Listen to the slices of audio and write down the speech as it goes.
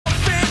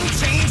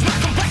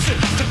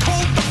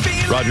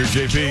Roger,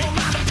 JP,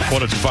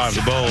 102.5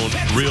 The Bone,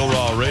 Real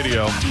Raw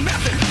Radio,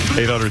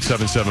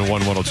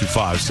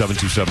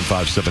 800-771-1025,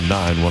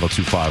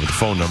 727-579-1025 with the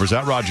phone numbers.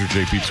 At Roger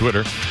JP,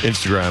 Twitter,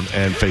 Instagram,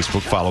 and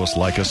Facebook. Follow us,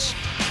 like us,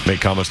 make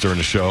comments during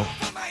the show.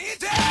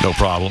 No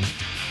problem.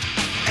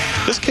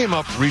 This came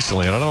up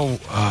recently, and I don't know,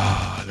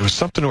 there was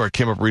something where it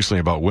came up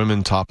recently about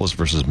women topless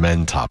versus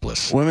men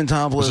topless. Women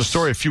topless. There was a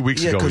story a few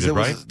weeks ago we did,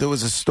 right? There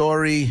was a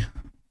story.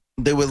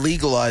 They were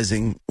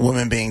legalizing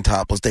women being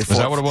topless. Is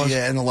that what it was?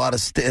 Yeah, in a lot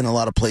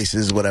of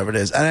places, whatever it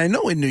is. And I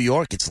know in New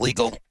York it's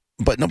legal,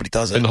 but nobody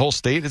does it. In the whole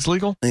state, it's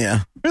legal?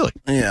 Yeah. Really?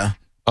 Yeah.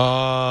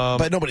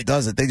 But nobody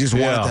does it. They just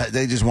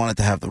wanted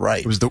to have the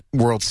right. It was the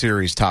World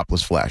Series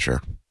topless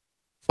flasher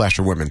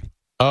women.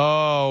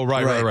 Oh,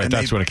 right.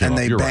 That's when it came up.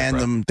 And they banned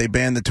them. They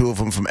banned the two of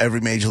them from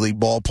every major league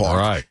ballpark. All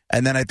right.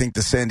 And then I think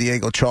the San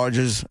Diego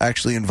Chargers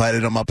actually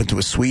invited them up into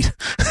a suite.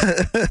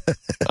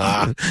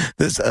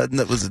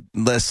 That was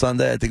last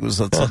Sunday. I think it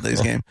was on Sunday's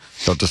game.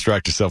 Don't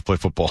distract yourself. Play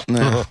football.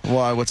 Yeah.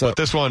 Why? What's up? But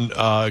this one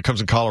comes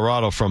in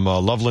Colorado from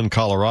Loveland,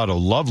 Colorado.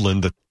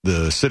 Loveland,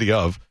 the city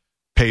of,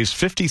 pays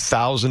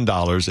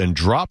 $50,000 and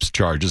drops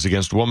charges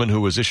against a woman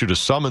who was issued a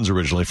summons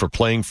originally for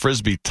playing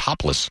Frisbee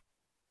topless.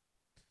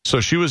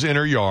 So she was in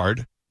her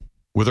yard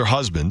with her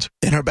husband.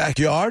 In her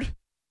backyard?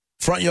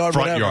 Front yard?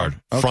 Front whatever.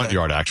 yard. Okay. Front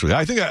yard, actually.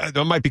 I think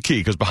that might be key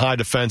because behind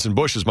a fence and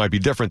bushes might be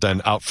different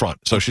than out front.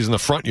 So she's in the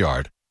front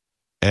yard,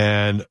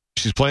 and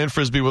she's playing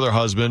Frisbee with her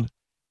husband,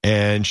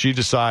 and she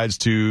decides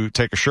to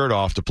take her shirt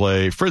off to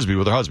play Frisbee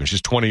with her husband.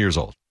 She's 20 years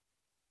old.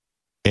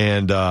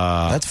 And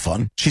that's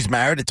fun. She's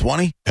married at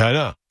 20? I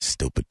know.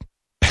 Stupid.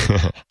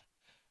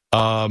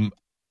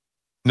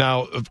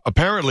 Now,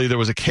 apparently there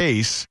was a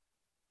case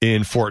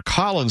in Fort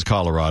Collins,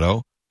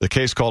 Colorado, the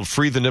case called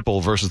Free the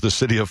Nipple versus the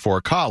city of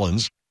Fort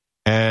Collins,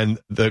 and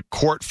the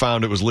court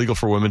found it was legal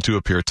for women to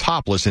appear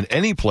topless in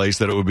any place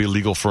that it would be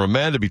legal for a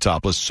man to be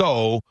topless.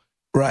 So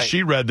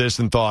she read this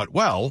and thought,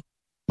 well,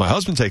 my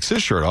husband takes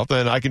his shirt off,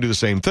 then I can do the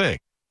same thing.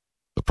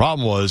 The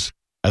problem was,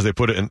 as they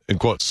put it in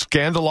quote,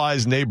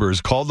 scandalized neighbors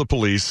called the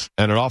police,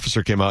 and an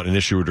officer came out and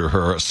issued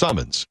her a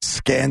summons.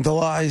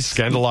 Scandalized?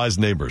 Scandalized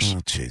neighbors. Oh,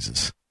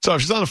 Jesus. So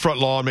if she's on the front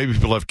lawn, maybe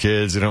people have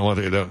kids. They don't want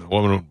the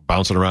woman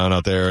bouncing around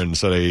out there, and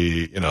so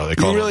they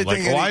call her,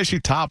 like, why is she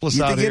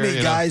topless out here? You think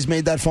any guys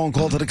made that phone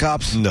call to the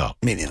cops? No.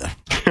 Me neither.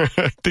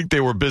 I think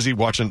they were busy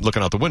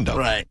looking out the window.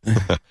 Right.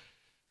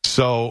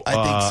 So I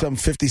think some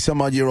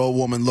 50-some-odd-year-old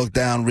woman looked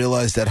down,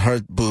 realized that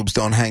her boobs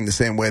don't hang the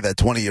same way that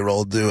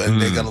 20-year-old do, and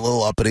they got a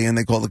little uppity, and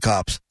they called the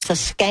cops. It's a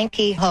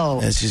skanky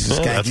hoe. Yeah, she's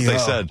a skanky that's what they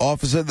hoe. said.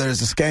 Officer,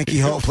 there's a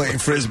skanky hoe playing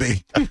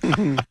Frisbee.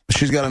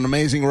 She's got an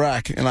amazing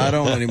rack, and I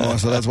don't anymore,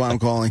 so that's why I'm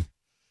calling.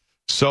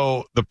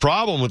 So the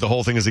problem with the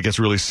whole thing is it gets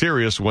really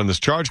serious when this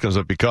charge comes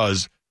up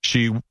because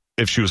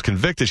if she was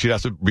convicted, she'd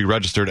have to be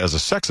registered as a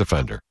sex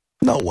offender.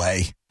 No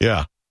way.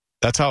 Yeah.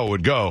 That's how it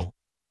would go.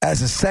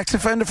 As a sex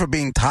offender for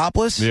being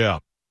topless? Yeah.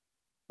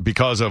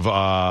 Because of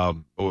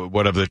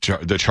whatever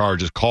the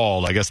charge is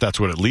called, I guess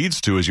that's what it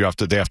leads to is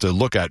they have to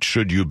look at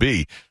should you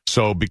be.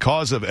 So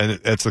because of,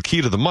 and it's the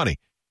key to the money,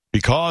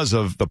 because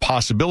of the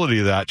possibility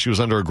of that, she was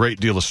under a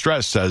great deal of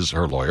stress, says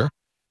her lawyer.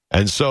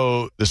 And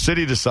so the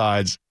city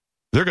decides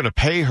they're going to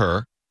pay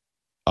her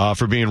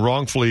for being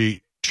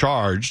wrongfully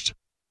charged,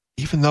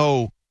 even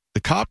though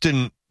the cop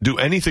didn't do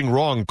anything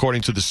wrong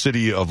according to the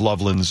city of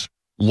Loveland's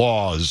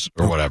laws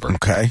or whatever.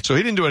 Okay. So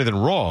he didn't do anything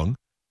wrong,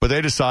 but they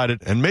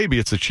decided, and maybe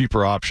it's a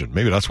cheaper option.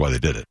 Maybe that's why they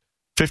did it.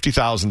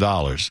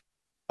 $50,000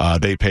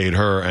 they paid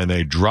her, and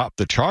they dropped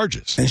the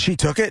charges. And she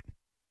took it?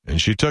 And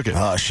she took it.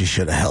 Oh, she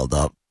should have held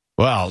up.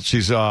 Well,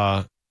 it's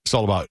all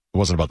about, it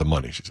wasn't about the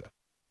money, she said.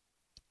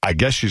 I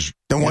guess she's...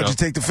 Then why'd you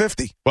take the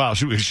 50? Well,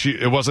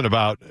 it wasn't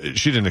about...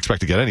 She didn't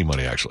expect to get any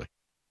money, actually.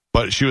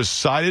 But she was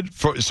cited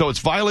for... So it's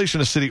violation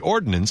of city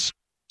ordinance.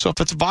 So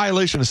if it's a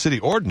violation of city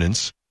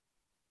ordinance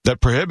that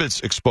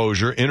prohibits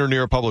exposure in or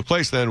near a public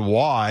place, then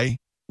why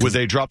would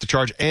they drop the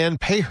charge and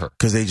pay her?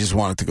 Because they just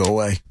want it to go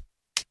away.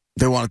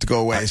 They want it to go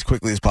away as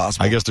quickly as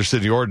possible. I guess their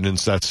city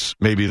ordinance,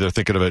 maybe they're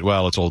thinking of it,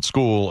 well, it's old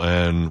school,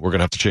 and we're going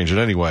to have to change it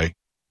anyway.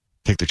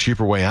 Take the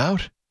cheaper way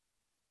out?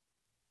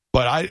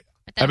 But I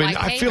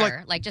feel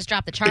like just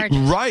drop the charges.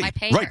 Right.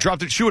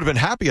 Dropped it. She would have been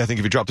happy, I think,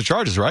 if you dropped the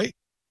charges, right?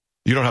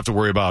 You don't have to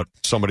worry about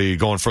somebody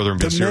going further and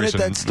being serious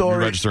and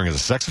registering as a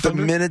sex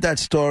offender. The minute that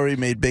story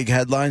made big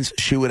headlines,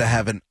 she would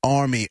have an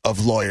army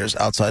of lawyers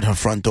outside her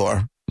front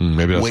door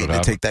maybe that's waiting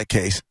to take that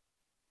case.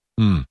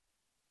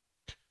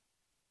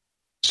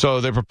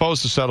 So they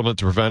proposed a settlement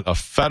to prevent a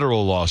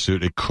federal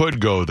lawsuit. It could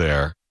go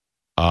there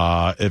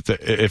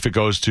if it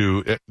goes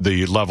to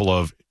the level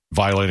of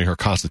violating her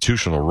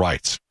constitutional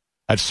rights.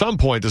 At some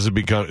point, this is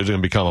going to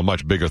become a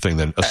much bigger thing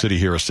than a city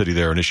here, a city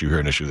there, an issue here,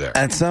 an issue there.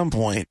 At some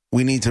point,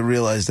 we need to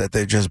realize that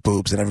they're just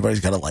boobs, and everybody's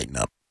got to lighten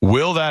up.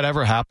 Will that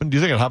ever happen? Do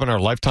you think it'll happen in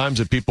our lifetimes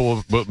that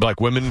people, like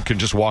women, can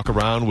just walk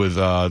around with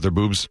their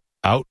boobs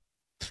out?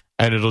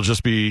 and it'll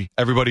just be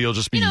everybody will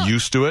just be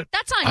used to it.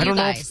 That's on you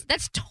guys.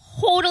 That's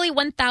totally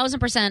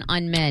 1,000%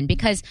 on men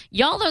because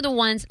y'all are the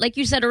ones, like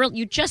you said earlier.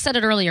 You just said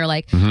it earlier.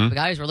 Like the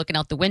guys were looking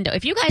out the window.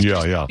 If you guys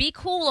just be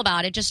cool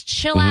about it, just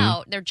chill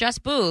out. They're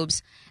just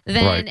boobs.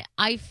 Then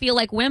I feel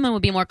like women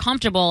would be more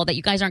comfortable that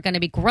you guys aren't going to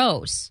be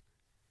gross.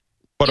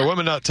 But are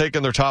women not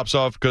taking their tops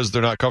off because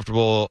they're not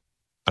comfortable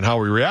on how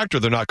we react, or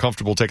they're not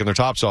comfortable taking their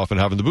tops off and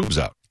having the boobs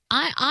out?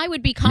 I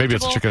would be comfortable. Maybe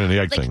it's a chicken and the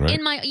egg thing, right?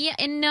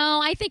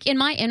 I think in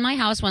my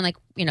house when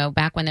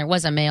back when there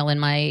was a male in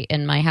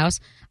my house,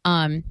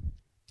 I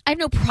have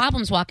no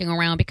problems walking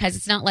around because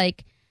it's not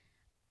like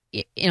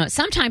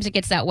sometimes it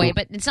gets that way,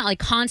 but it's not like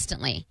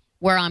constantly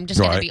where I'm just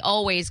going to be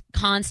always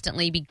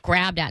constantly be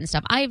grabbed at and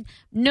stuff. I have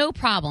no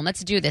problem.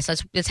 Let's do this.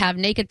 Let's have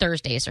Naked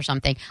Thursdays or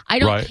something. I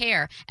don't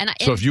care.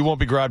 So if you won't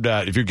be grabbed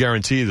at, if you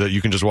guarantee that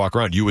you can just walk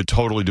around, you would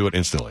totally do it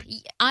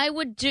instantly. I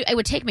would do. It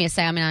would take me a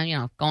second. I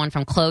mean, going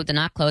from clothed to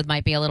not clothed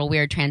might be a little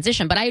weird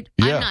transition, but I'm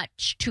not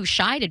too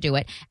shy to do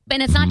it.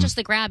 But it's not just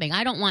the grabbing.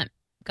 I don't want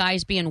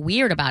guys being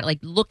weird about it, like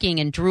looking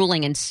and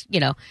drooling and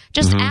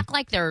just act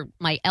like they're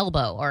my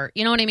elbow or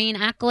you know what I mean.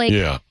 Act like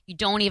you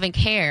don't even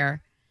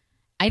care.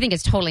 I think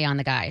it's totally on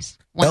the guys.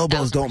 1,000%.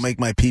 Elbows don't make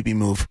my pee-pee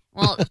move.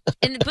 Well,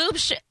 and the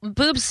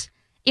boobs.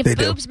 If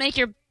boobs make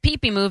your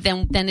pee-pee move,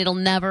 then it'll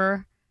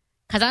never.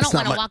 Because I don't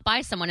want to walk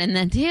by someone and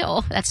then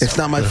deal. It's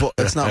not my fault.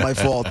 It's not my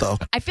fault though.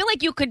 I feel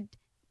like you could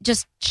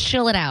just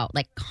chill it out,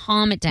 like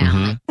calm it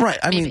down. Right.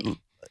 I mean,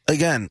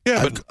 again,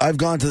 I've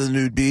gone to the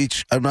nude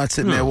beach. I'm not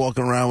sitting there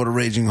walking around with a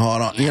raging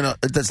heart on.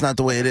 That's not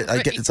the way it is.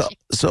 I get it.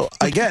 So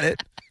I get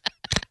it.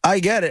 I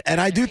get it,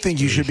 and I do think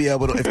you should be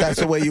able to, if that's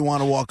the way you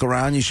want to walk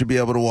around, you should be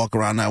able to walk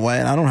around that way,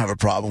 and I don't have a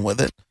problem with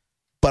it.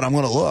 But I'm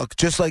going to look.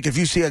 Just like if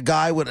you see a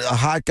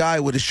hot guy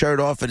with his shirt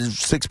off and his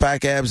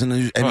six-pack abs and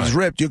he's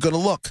ripped, you're going to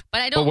look.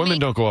 But women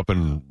don't go up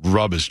and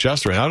rub his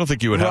chest around. I don't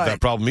think you would have that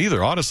problem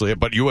either, honestly.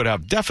 But you would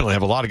definitely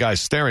have a lot of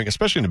guys staring,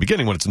 especially in the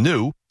beginning when it's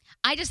new.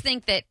 I just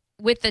think that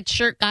with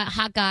the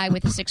hot guy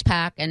with the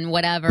six-pack and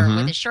whatever,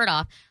 with his shirt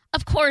off,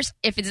 of course,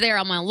 if it's there,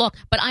 I'm going to look.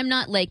 But I'm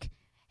not like...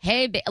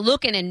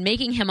 looking and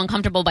making him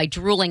uncomfortable by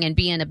drooling and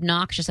being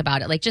obnoxious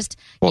about it. Like, just,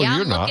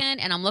 I'm looking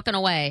and I'm looking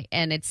away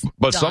and it's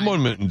But done. some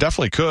women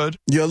definitely could.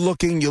 You're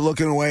looking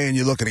away and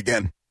you're looking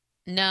again.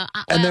 No.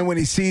 And then when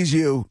he sees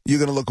you, you're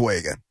going to look away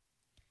again.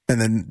 And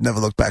then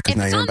never look back because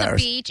now you're embarrassed. If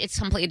it's on the beach, it's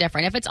completely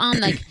different. If it's on,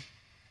 like,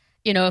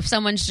 if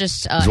someone's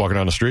just... he's walking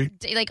down the street?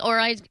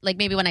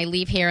 Maybe when I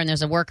leave here and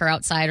there's a worker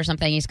outside or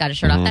something, he's got his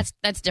shirt off,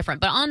 that's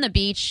different. But on the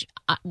beach,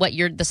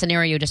 the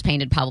scenario you just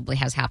painted probably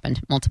has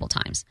happened multiple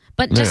times.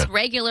 But just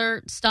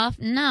regular stuff,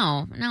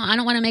 no, I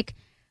don't want to make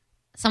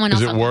someone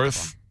else... Is it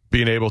worth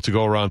being able to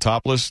go around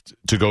topless,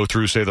 to go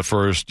through, say, the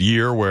first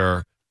year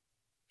where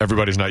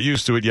everybody's not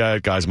used to it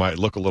yet, guys might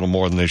look a little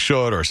more than they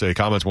should or say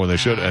comments more than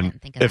they should, and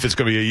if it's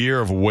going to be a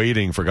year of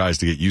waiting for guys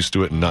to get used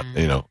to it and not,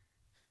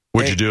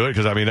 would you do it?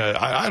 Because, I mean,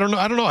 I don't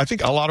know. I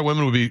think a lot of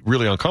women would be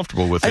really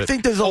uncomfortable with it. I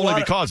think there's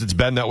because it's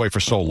been that way for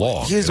so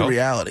long. Here's the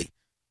reality.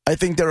 I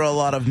think there are a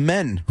lot of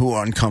men who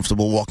are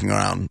uncomfortable walking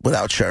around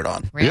without shirt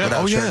on. Really?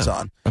 Without shirts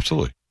on.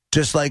 Absolutely.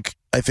 Just like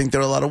I think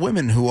there are a lot of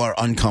women who are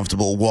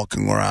uncomfortable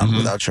walking around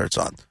without shirts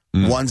on.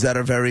 Ones that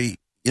are very,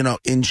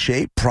 in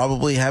shape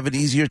probably have an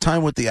easier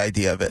time with the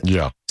idea of it.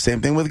 Yeah.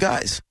 Same thing with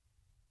guys.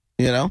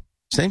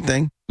 Same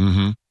thing.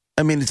 Mm-hmm.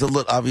 I mean,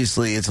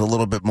 obviously it's a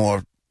little bit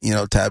more,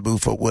 taboo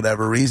for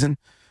whatever reason,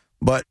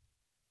 but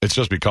it's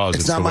just because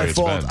it's not the way my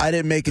fault. It's been. I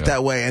didn't make it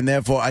that way, and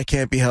therefore I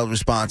can't be held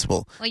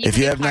responsible. Well, if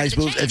you have nice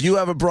boobs, if you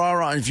have a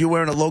bra on, if you're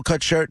wearing a low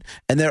cut shirt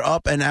and they're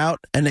up and out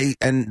and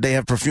they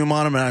have perfume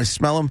on them and I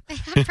smell them,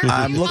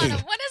 I'm looking.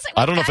 What is it?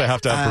 I don't know if they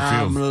have to have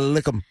perfume.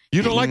 Lick them.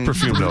 You don't like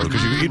perfume though,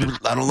 because you eat it.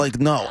 I don't like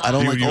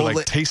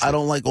I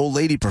don't like old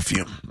lady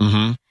perfume.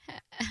 Mm-hmm.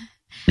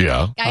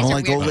 Yeah, I don't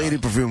like old lady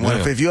perfume.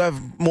 If you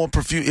have more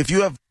perfume, if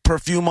you have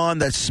perfume on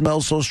that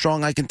smells so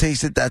strong I can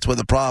taste it, that's where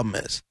the problem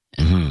is.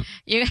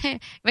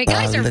 But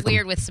guys are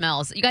weird with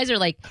smells. You guys are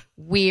like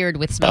weird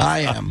with smells.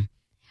 I am.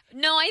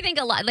 No, I think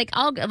a lot.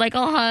 I'll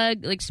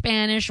hug like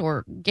Spanish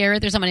or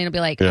Gareth or somebody, and it'll be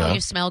like, "Oh, you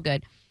smell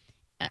good."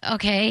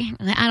 Okay,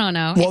 I don't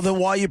know. Well, then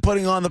why are you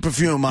putting on the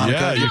perfume, Monica?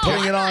 Yeah, you're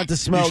putting it on to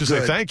smell good. You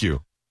should say thank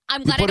you.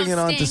 I'm glad you're putting it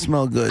on to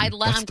smell good.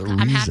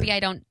 I'm happy I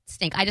don't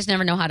stink. I just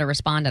never know how to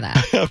respond to that.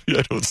 Happy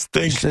I don't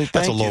stink.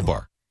 That's a low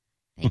bar.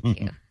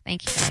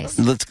 Thank you,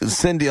 guys.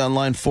 Cindy on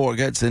line 4.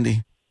 Go ahead,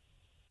 Cindy.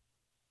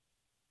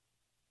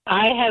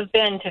 I have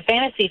been to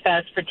Fantasy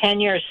Fest for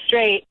 10 years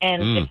straight,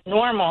 and it's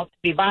normal to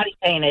be body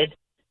painted,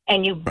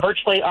 and you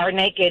virtually are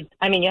naked.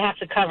 I mean, you have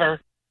to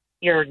cover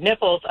your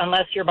nipples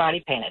unless you're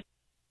body painted.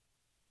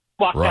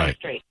 Walk down the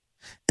street.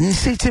 And you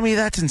see, to me,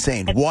 that's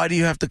insane. Why do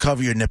you have to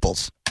cover your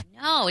nipples?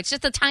 No, it's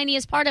just the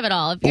tiniest part of it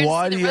all.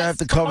 Why do you have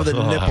to cover the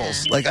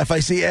nipples? Like, if I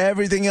see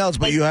everything else,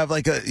 but you have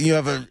a.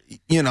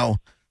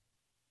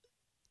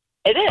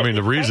 It is. I mean,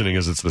 the reasoning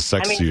is it's the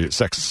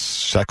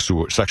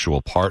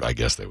sexual part, I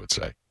guess they would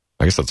say.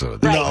 I guess that's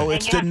No,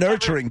 it's the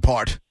nurturing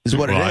part is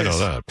what it is. I know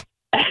that.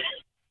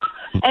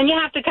 And you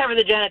have to cover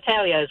the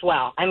genitalia as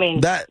well. I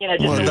mean, just a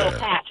little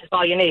patch is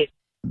all you need.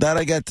 That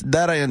I get.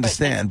 That I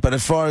understand. But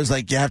as far as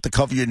like you have to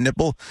cover your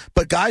nipple,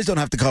 but guys don't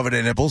have to cover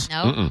their nipples.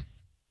 No. Mm-mm.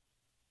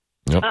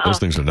 Nope, those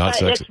things are not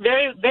sexy. It's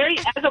very, very.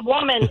 As a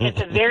woman,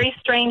 it's a very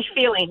strange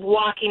feeling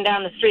walking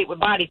down the street with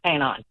body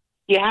paint on.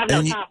 You have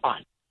no top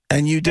on.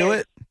 And you do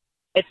it?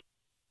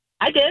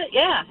 I did it.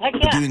 Yeah, heck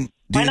yeah.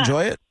 Do you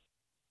enjoy it?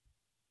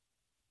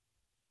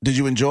 Did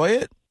you enjoy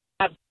it?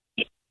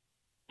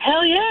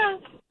 Hell yeah.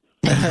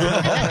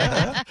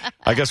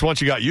 I guess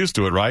once you got used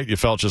to it, right? You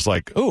felt just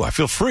like, oh, I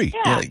feel free.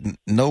 Yeah. Like,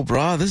 no,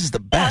 bra, this is the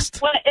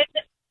best. Well,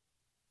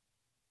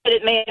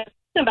 it may have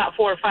been about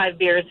 4 or 5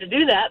 beers to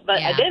do that, but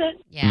I did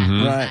it. Yeah.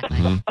 Mm-hmm. Right.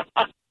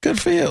 Mm-hmm.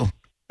 Good for you.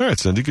 All right,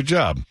 Cindy, good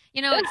job.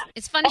 You know,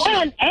 it's funny.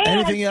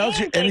 Anything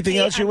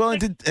else you're willing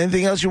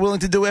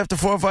to do after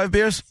 4 or 5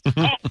 beers?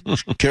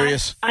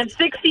 Curious. I'm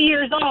 60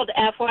 years old,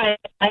 FYI.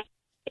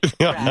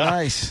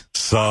 Nice.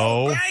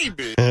 So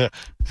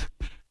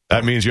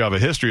that means you have a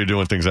history of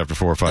doing things after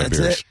 4 or 5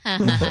 beers.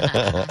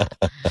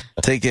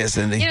 Take care,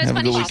 Cindy. You know, it's have a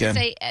funny good you should weekend.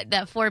 say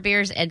that 4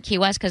 beers at Key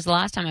West, because the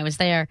last time I was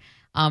there,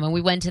 and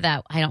we went to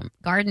that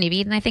Garden of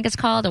Eden, I think it's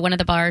called, or one of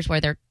the bars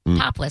where they're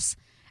topless,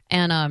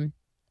 and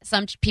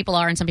some people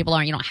are and some people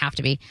aren't. You don't have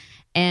to be.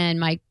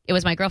 And it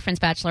was my girlfriend's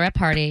bachelorette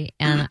party,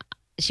 and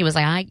she was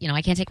like, I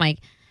can't take my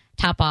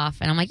top off,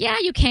 and I'm like, yeah,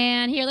 you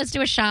can. Here, let's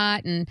do a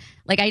shot, and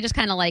like I just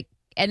kind of like.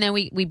 And then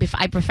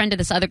I befriended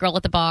this other girl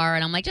at the bar,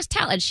 and I'm like, just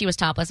tell her. And she was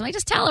topless. I'm like,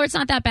 just tell her it's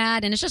not that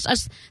bad, and it's just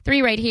us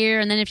 3 right here.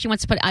 And then if she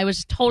wants to I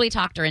was totally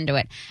talked her into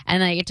it.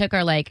 And it took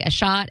her like a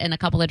shot and a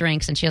couple of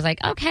drinks, and she was like,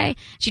 okay.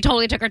 She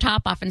totally took her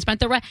top off and spent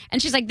the rest.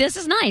 And she's like, this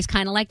is nice,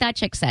 kind of like that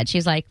chick said.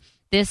 She's like,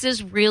 this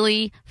is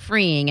really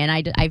freeing, and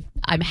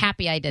I'm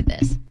happy I did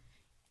this.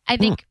 I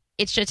think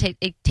it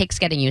takes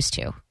getting used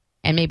to,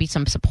 and maybe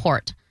some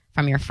support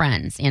from your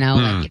friends. You know,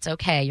 like it's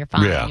okay, you're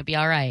fine, you'll be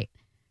all right.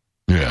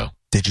 Yeah.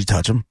 Did you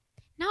touch him?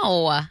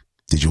 No.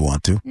 Did you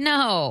want to?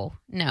 No.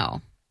 Really?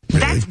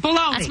 That's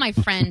baloney. That's my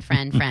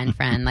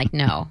friend. Like,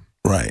 no.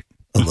 Right.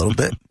 A little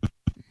bit.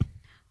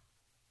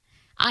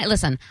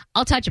 Listen,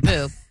 I'll touch a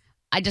boob.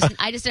 I just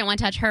didn't want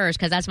to touch hers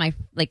because that's my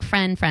like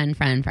friend.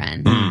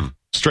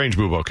 Strange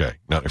boob, okay.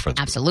 Not your friend's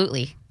boob.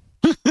 Absolutely.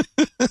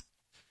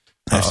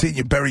 I've seen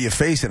you bury your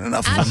face in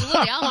enough of them.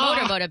 Absolutely. I'll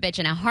motorboat a bitch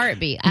in a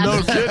heartbeat. No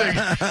Absolutely.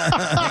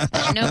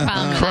 kidding. No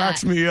problem with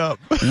Cracks that. me up.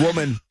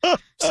 Woman.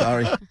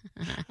 Sorry.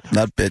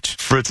 Not bitch.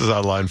 Fritz is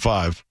on line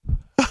 5.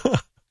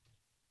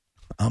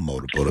 I'll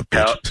motorboat a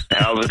bitch.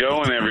 How's it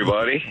going,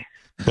 everybody?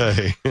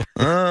 Hey.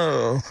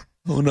 Oh,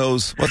 who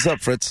knows? What's up,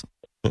 Fritz?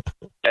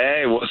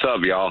 Hey, what's up,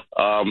 y'all?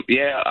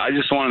 Yeah, I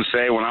just want to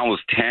say when I was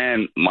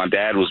 10, my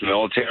dad was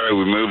military.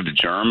 We moved to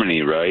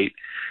Germany, right?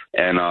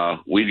 And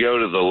we'd go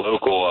to the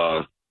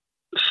local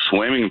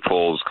swimming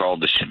pools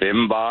called the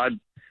Schwimmbad.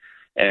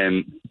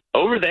 And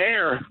over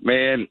there,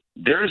 man,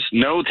 there's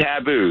no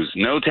taboos,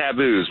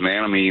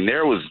 man. I mean,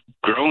 there was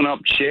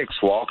grown-up chicks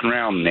walking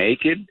around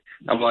naked.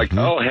 I'm like,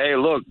 oh, hey,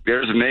 look,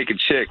 there's a naked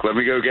chick. Let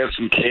me go get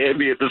some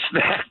candy at the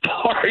snack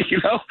bar, you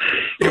know?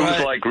 It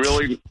was like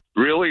really,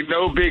 really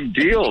no big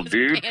deal,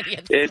 dude.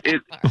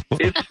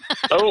 It's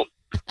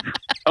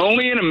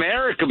only in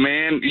America,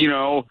 man, you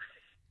know.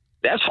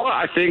 That's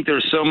why I think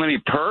there's so many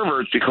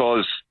perverts,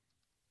 because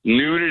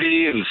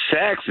nudity and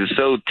sex is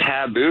so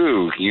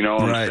taboo, you know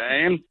what I'm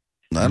saying?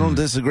 I don't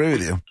disagree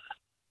with you.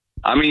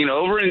 I mean,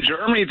 over in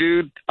Germany,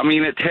 dude, I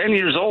mean, at 10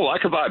 years old, I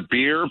could buy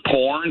beer,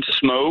 porn,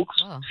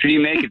 smokes, see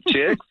naked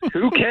chicks.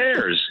 Who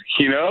cares?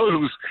 You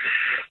know?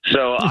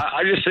 So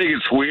I just think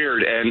it's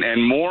weird.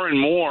 And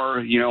more,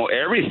 you know,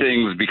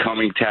 everything's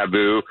becoming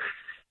taboo.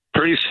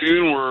 Pretty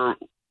soon we're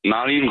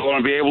not even going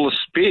to be able to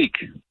speak,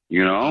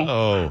 you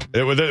know?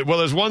 Well,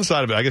 there's one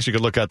side of it. I guess you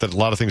could look at that a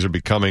lot of things are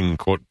becoming,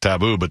 quote,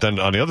 taboo. But then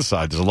on the other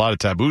side, there's a lot of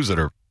taboos that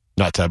are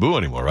not taboo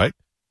anymore, right?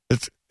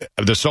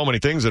 There's so many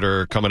things that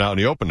are coming out in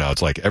the open now.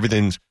 It's like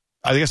everything's,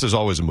 I guess there's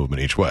always a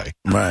movement each way.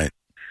 Right.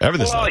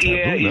 Everything's not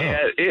taboo.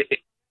 Yeah.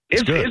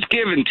 It's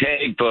give and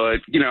take, but,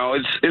 you know,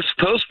 it's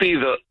supposed to be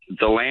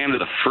the land of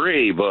the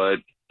free, but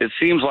it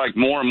seems like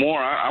more and more.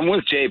 I'm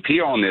with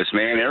JP on this,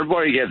 man.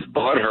 Everybody gets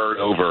butthurt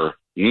over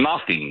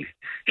nothing.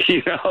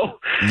 You know,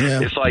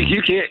 It's like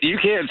you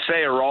can't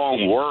say a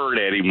wrong word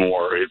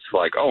anymore. It's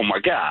like, oh my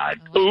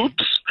God,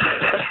 oops.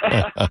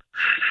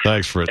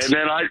 Thanks, Fritz.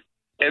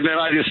 And then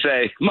I just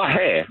say, my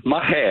hair.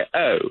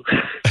 Oh,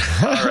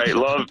 all right.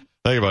 Love.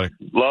 Thank you, buddy.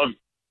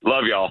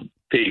 Love y'all.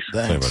 Peace.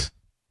 Thanks. Hey, buddy.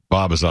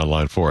 Bob is on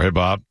line 4. Hey,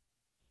 Bob.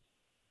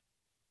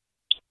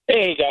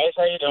 Hey guys,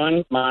 how you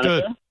doing,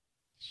 Monica? Good.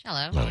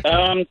 Hello.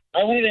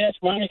 I wanted to ask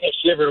Monica if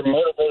she ever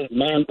motivated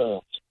man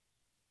boobs.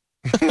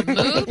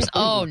 Moves?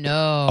 Oh,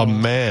 no. A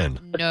man.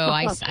 No,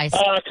 I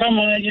come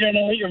on, you don't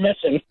know what you're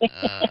missing.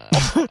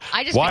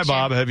 I just Why, picture-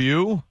 Bob? Have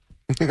you?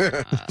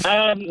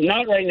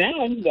 Not right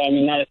now. I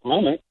mean, not at the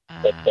moment.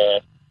 But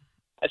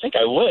I think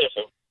I would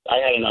if I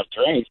had enough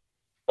drinks.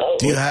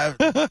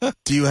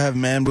 Do you have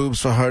man boobs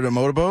for her to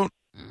motorboat?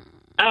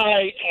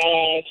 I'm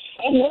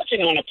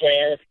working on a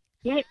pair.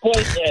 Not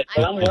quite yet,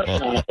 but I'm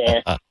working on a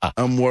pair.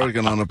 I'm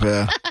working on a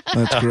pair.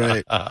 That's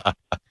great.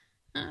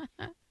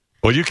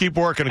 Well, you keep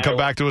working and come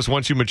back to us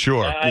once you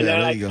mature. I know.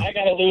 there you go. I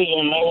got to lose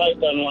them. My wife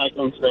doesn't like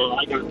them, so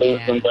I got to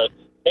lose them. But,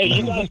 hey,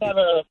 you guys have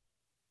a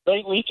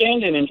great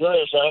weekend and enjoy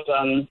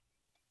yourselves.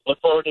 Look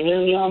forward to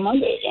hearing you on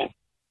Monday again.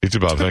 You too,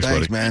 Bob. Thanks,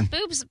 buddy. man.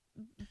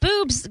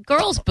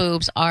 Girls'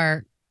 boobs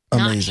are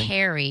Amazing. not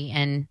hairy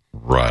and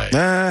Right.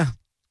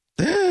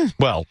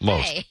 Well,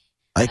 most. Hey,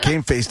 I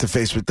came face to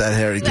face with that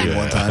hairy thing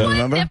one time. one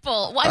Remember?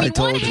 nipple. Well, I I mean,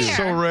 told one you. hair.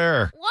 So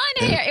rare.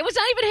 One hair. It was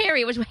not even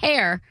hairy. It was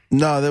hair.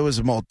 No, there was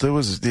a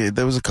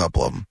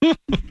couple of them.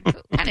 What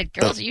kind of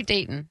girls are you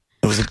dating?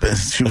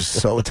 She was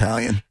so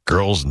Italian.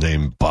 Girls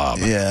named Bob.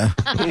 Yeah.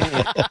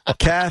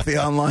 Kathy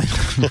online.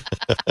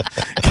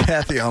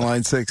 Kathy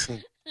online 6.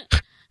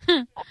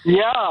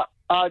 Yeah,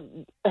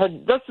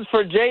 this is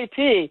for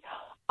JP.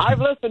 I've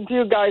listened to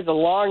you guys a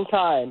long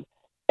time,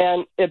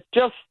 and it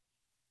just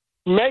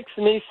makes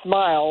me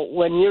smile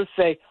when you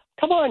say,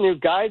 come on, you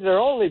guys, they're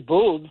only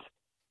boobs.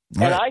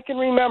 Right. And I can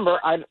remember,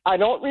 I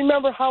don't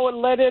remember how it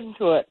led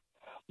into it,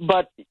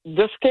 but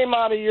this came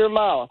out of your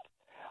mouth.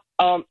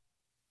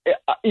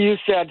 You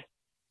said,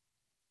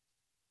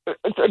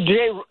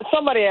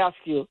 somebody asked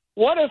you,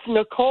 what if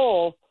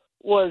Nicole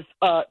was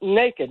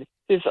naked?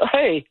 He said,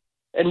 hey,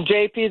 and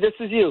JP, this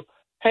is you.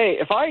 Hey,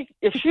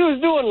 if she was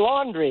doing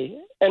laundry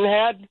and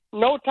had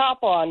no top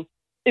on,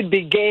 it'd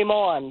be game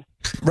on.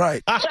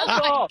 Right. That's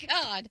all.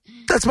 God.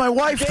 That's my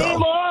wife, Game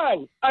though.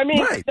 on. I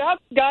mean, Right.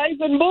 that's guys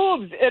and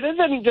boobs. It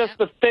isn't just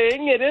a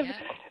thing. It is.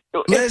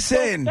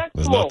 Listen.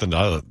 There's nothing.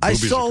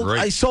 Boobies are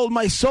great. I sold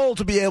my soul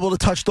to be able to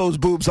touch those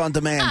boobs on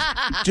demand.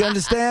 Do you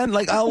understand?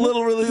 Like, I'll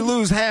literally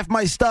lose half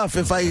my stuff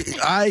if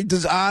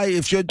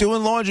if you're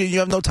doing laundry and you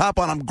have no top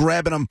on, I'm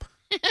grabbing them.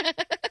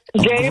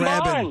 Game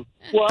grabbing. on.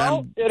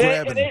 Well, it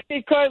ain't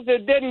because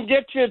it didn't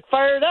get you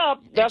fired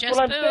up. That's just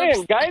what I'm boobs.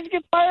 saying. Guys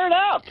get fired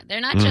up.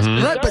 They're not just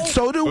boobs. Right, but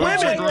so do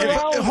women. Right.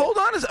 Hold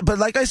on. But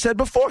like I said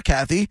before,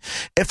 Kathy,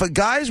 if a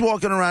guy's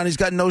walking around, he's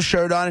got no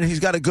shirt on, and he's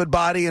got a good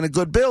body and a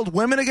good build,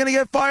 women are going to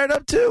get fired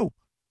up, too.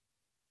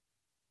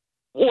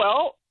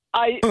 Well,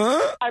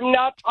 I'm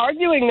not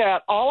arguing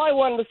that. All I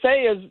wanted to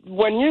say is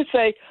when you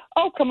say,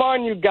 oh, come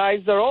on, you guys,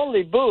 they're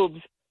only boobs,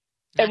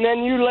 and then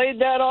you laid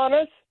that on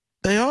us,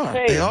 They are.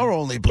 Hey, They are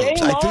only boobs.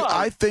 game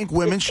I think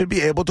women should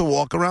be able to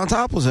walk around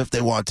topless if they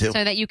want to.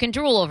 So that you can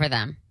drool over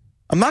them.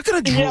 I'm not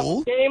going to yeah,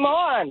 drool. game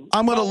on.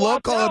 I'm going to Well,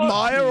 look, watch I'll out.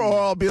 admire, or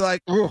I'll be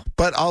like, "Ugh,"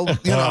 but I'll,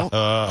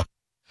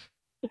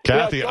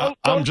 Kathy, Yeah, I'm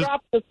don't just.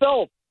 drop the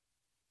soap.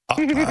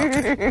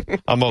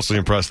 I'm mostly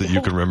impressed that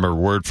you can remember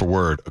word for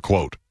word a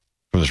quote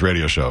from this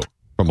radio show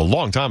from a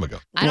long time ago.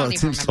 I Well, don't it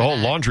even seems The remember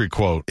whole that. laundry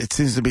quote. it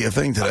seems to be a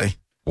thing today.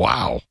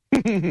 Wow.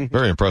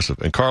 Very impressive.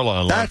 And Carla on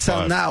line That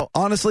sound 5. now,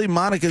 honestly,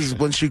 Monica's,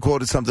 when she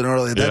quoted something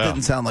earlier, that Yeah.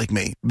 didn't sound like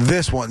me.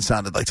 This one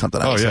sounded like something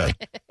I Oh, would yeah. say.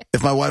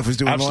 If my wife was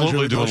doing laundry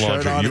Absolutely with no doing shirt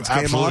laundry. on, You it's game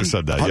absolutely on,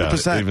 said that.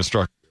 100%. Yeah. It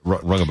even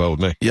rung a bell with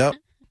me. Yep.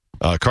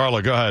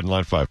 Carla, go ahead in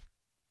line 5.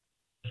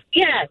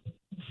 Yes.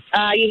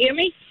 You hear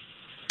me?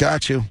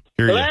 Got you.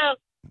 Hear you. Hello?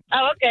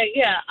 Oh, okay.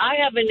 Yeah. I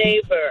have a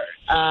neighbor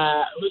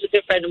who's a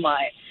good friend of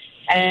mine.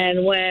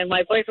 And when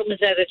my boyfriend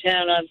was out of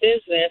town on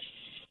business,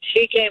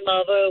 she came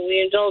over.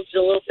 We indulged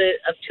a little bit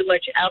of too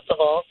much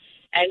alcohol.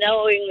 And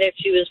knowing that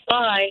she was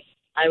bi,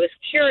 I was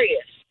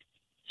curious.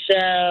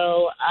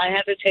 So I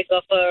had to take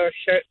off her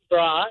shirt and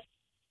bra.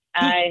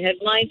 I had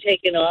mine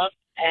taken off,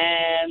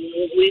 and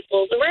we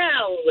fooled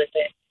around with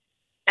it.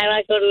 And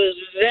I thought it was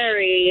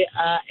very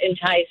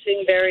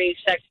enticing, very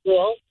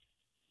sexual.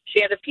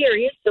 She had a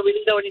period, so we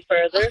didn't go any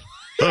further.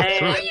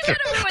 And You gotta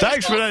ruin Thanks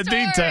this for whole that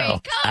story.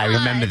 detail. Come I on.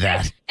 remember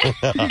that.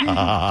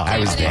 I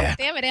was there.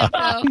 Damn it,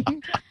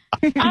 Info.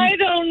 I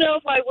don't know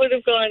if I would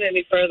have gone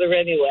any further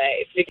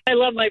anyway. Because I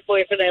love my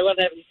boyfriend. I love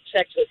having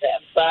sex with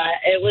him. But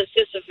it was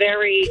just a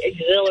very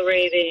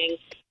exhilarating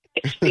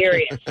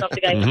experience.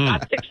 Something I'm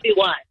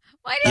 61.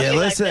 Why did Yeah, you?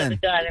 listen. I've never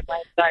done in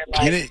my entire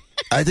life.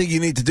 I think you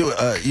need to do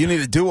it. You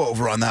need a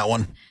do-over on that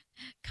one.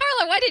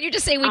 Carla, why didn't you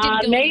just say we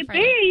didn't go any further?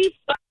 Maybe,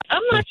 but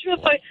I'm not sure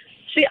if I...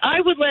 See,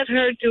 I would let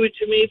her do it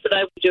to me, but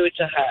I would do it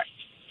to her,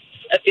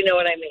 if you know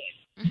what I mean.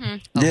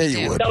 Mm-hmm. Yeah,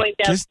 you would. Going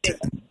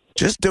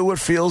Just do what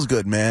feels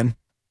good, man.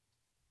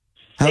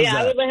 How's Yeah,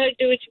 I that? would let her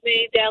do it to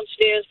me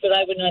downstairs, but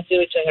I would not do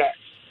it to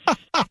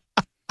her.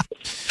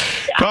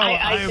 Carla,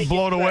 I am think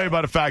blown it's away right.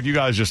 by the fact you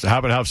guys just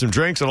happen to have some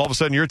drinks and all of a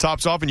sudden your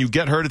top's off and you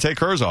get her to take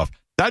hers off.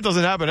 That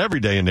doesn't happen every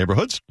day in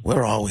neighborhoods.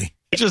 Where are we?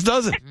 It just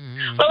doesn't.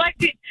 Well,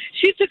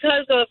 she took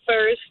hers off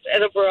first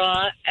and a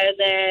bra, and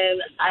then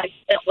I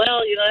said,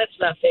 well, that's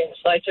not fair.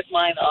 So I took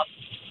mine off.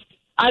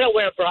 I don't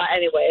wear a bra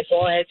anyway, so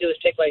all I had to do was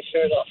take my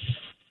shirt off.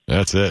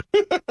 That's it.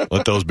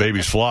 Let those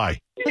babies fly.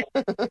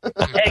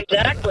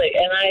 Exactly.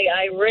 And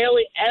I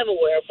rarely ever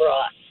wear a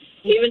bra,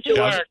 even to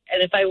Yes. work.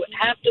 And if I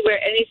have to wear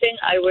anything,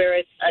 I wear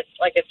it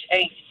like a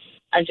tank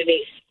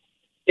underneath.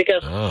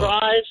 Because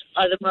bras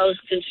are the most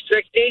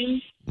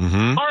constricting,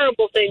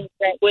 horrible things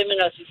that women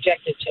are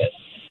subjected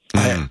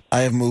to. I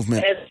have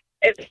movement.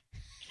 If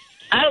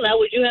I don't know,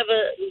 would you have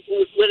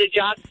would a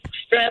jock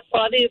strap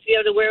body if you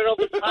had to wear it all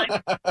the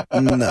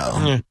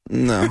time?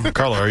 No.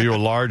 Carla, are you a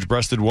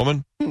large-breasted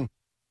woman?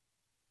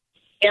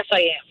 Yes, I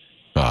am.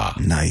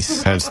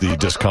 Nice. Hence the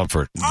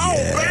discomfort.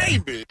 Yeah.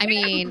 I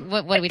mean,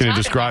 what are we Can you talking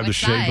describe about? the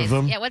shape of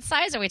them? Yeah, what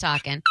size are we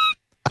talking?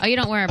 Oh, you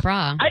don't wear a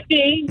bra. I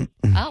D.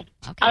 Oh,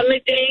 okay. I'm a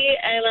D,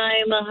 and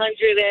I'm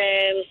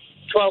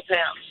 112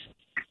 pounds.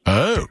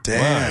 Oh,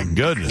 damn! My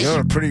goodness.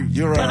 You're But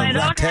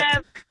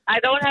I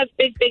don't have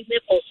big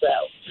nipples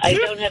though. I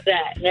don't have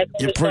that. And that's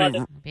You're pretty.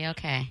 Be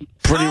okay.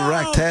 Pretty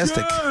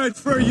ractastic. Good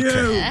for you.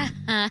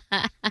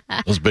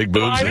 Those big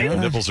boobs Sorry?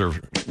 and nipples are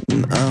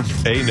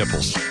A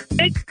nipples.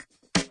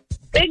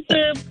 Big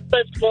boobs,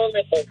 but small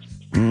nipples.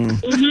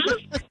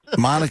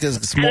 Monica's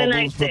small And a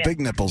boobs nice but tip. big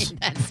nipples.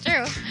 That's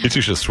true. You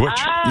two should switch.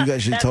 You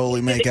guys should That's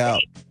totally usually make the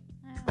out. case.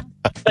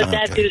 But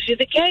that's usually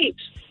the case.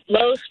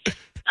 Most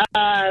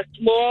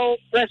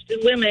small-breasted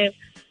women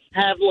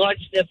have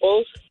large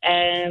nipples,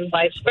 and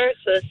vice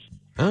versa.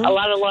 A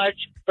lot of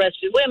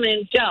large-breasted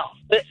women don't.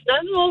 But none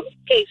of those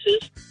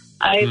cases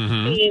I've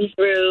seen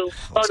through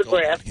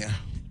photographs. Yeah.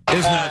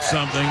 Isn't that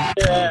something?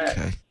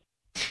 Okay.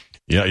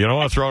 Yeah, you don't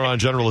want to throw around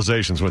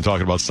generalizations when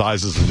talking about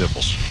sizes and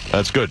nipples.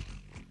 That's good.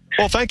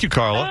 Well, thank you,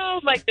 Carla. Oh,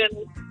 my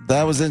goodness.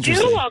 That was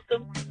interesting. You're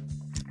welcome.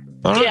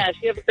 All right. Yes,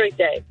 you have a great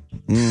day.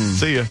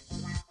 See ya.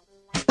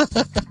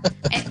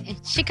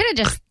 She could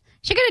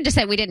have just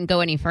said we didn't go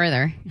any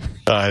further.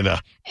 I know.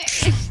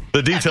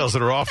 The details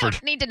that are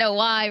offered. Need to know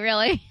why,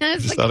 really.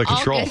 It's Just like out of all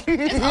control. good.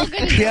 It's all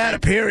good. She had a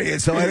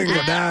period, so I didn't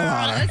go down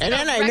on her. And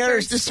then I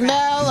noticed the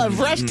smell of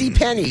rusty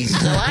pennies,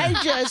 so I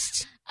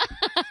just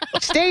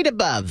stayed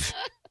above.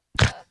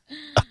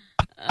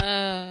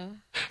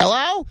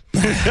 Hello?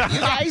 You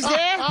guys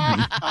there?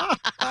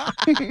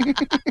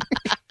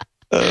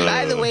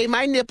 By the way,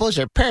 my nipples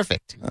are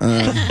perfect.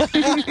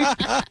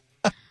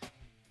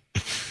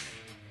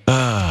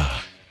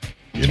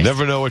 You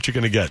never know what you're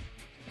going to get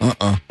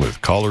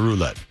with caller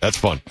roulette. That's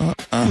fun.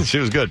 She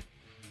was good.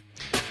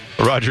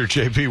 Roger,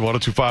 JP,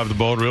 102.5 The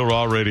Bone, Real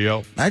Raw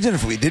Radio. Imagine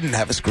if we didn't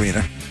have a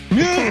screener.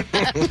 Yeah.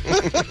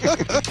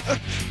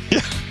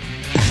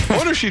 I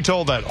wonder if she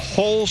told that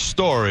whole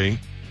story.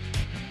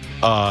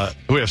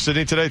 We have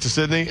Sydney today to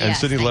Sydney, and Yes,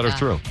 Sydney thank let her God.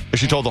 through. And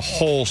she told the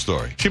whole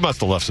story. She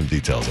must have left some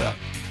details out.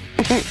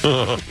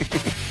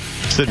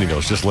 Sydney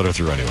knows. Just let her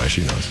through anyway.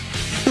 She knows.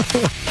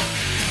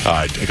 All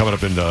right, coming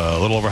up in a little over